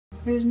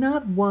There's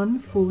not one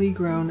fully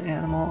grown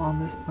animal on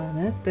this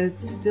planet that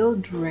still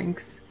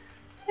drinks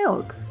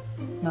milk.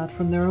 Not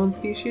from their own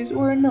species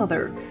or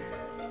another.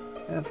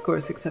 Of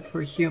course, except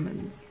for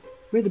humans.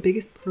 We're the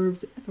biggest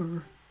pervs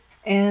ever.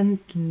 And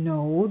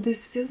no,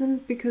 this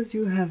isn't because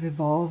you have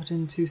evolved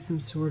into some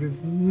sort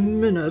of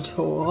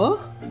minotaur.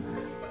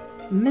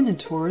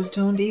 Minotaurs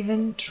don't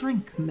even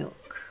drink milk.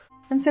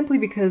 And simply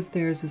because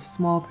there's a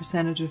small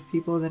percentage of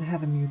people that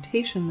have a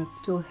mutation that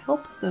still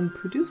helps them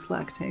produce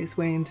lactase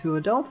way into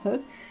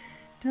adulthood,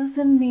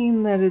 doesn't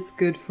mean that it's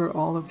good for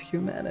all of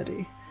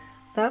humanity.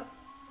 That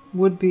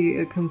would be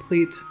a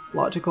complete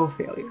logical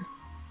failure.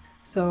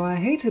 So I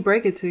hate to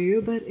break it to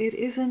you, but it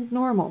isn't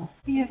normal.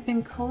 We have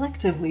been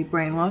collectively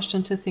brainwashed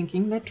into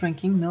thinking that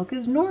drinking milk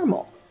is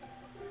normal.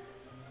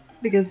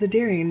 Because the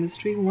dairy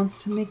industry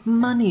wants to make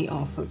money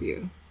off of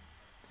you.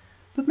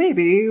 But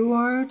maybe you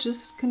are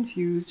just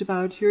confused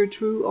about your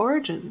true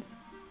origins.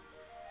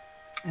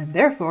 And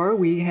therefore,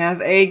 we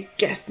have a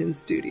guest in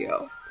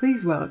studio.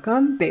 Please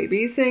welcome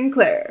Baby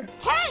Sinclair.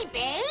 Hey,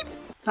 babe!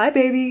 Hi,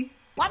 baby.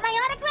 Want my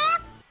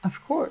autograph?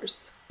 Of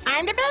course.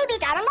 I'm the baby,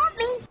 gotta love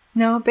me.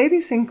 Now, Baby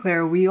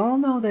Sinclair, we all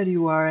know that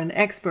you are an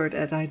expert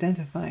at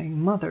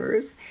identifying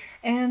mothers,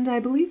 and I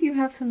believe you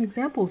have some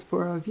examples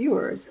for our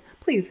viewers.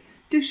 Please,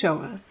 do show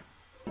us.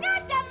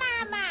 Not the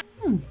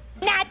mama!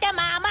 Not the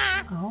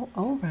mama! Oh,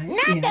 all right.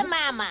 Not yes. the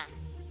mama!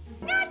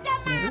 Not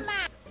the mama!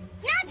 Yes.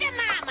 Not the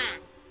mama!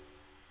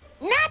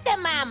 Not the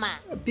mama!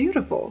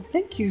 Beautiful.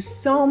 Thank you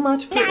so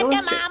much for Not the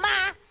illustrating.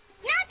 mama!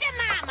 Not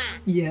the mama!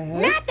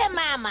 Yes. Not the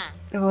mama!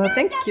 Oh,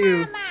 thank Not the you.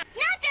 mama!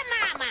 Not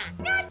the mama!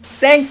 Not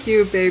Thank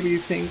you, Baby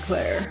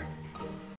Sinclair.